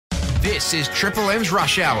This is Triple M's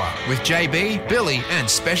Rush Hour with JB, Billy and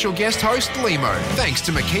special guest host Limo. Thanks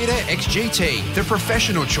to Makita XGT, the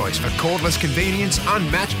professional choice for cordless convenience,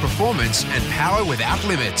 unmatched performance and power without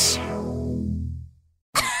limits. End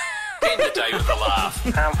the day with a laugh.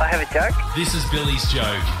 I have a joke. This is Billy's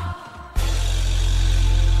joke.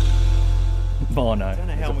 Oh, no. I don't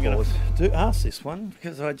know how I'm going to ask this one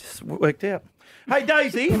because I just worked out. Hey,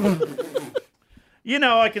 Daisy, you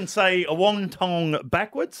know I can say a wonton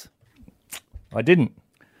backwards? I didn't.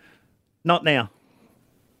 Not now.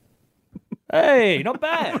 Hey, not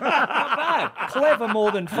bad. Not bad. Clever more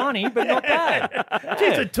than funny, but not bad.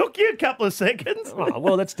 Jeez, it took you a couple of seconds. Oh,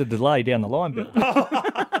 well, that's the delay down the line, Bill.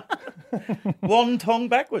 Wonton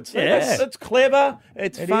backwards. Yeah. That's clever,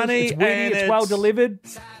 it's It funny, is. It's witty, and it's well delivered.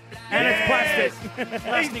 And it's plastic.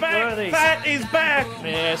 He's back. worthy. Pat is back.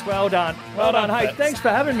 Yes, well done. Well done. Hey, Pat. thanks for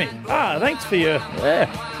having me. Thanks for your... Yeah.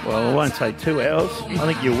 Well, I won't say 2 hours.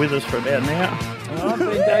 I think you're with us for about an hour. I've been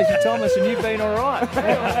Daisy Thomas and you've been all right.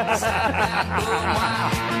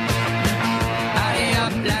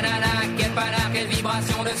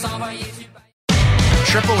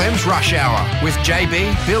 Triple M's Rush Hour with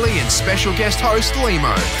JB, Billy and special guest host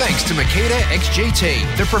Limo. Thanks to Makita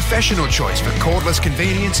XGT, the professional choice for cordless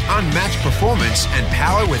convenience, unmatched performance and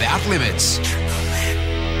power without limits.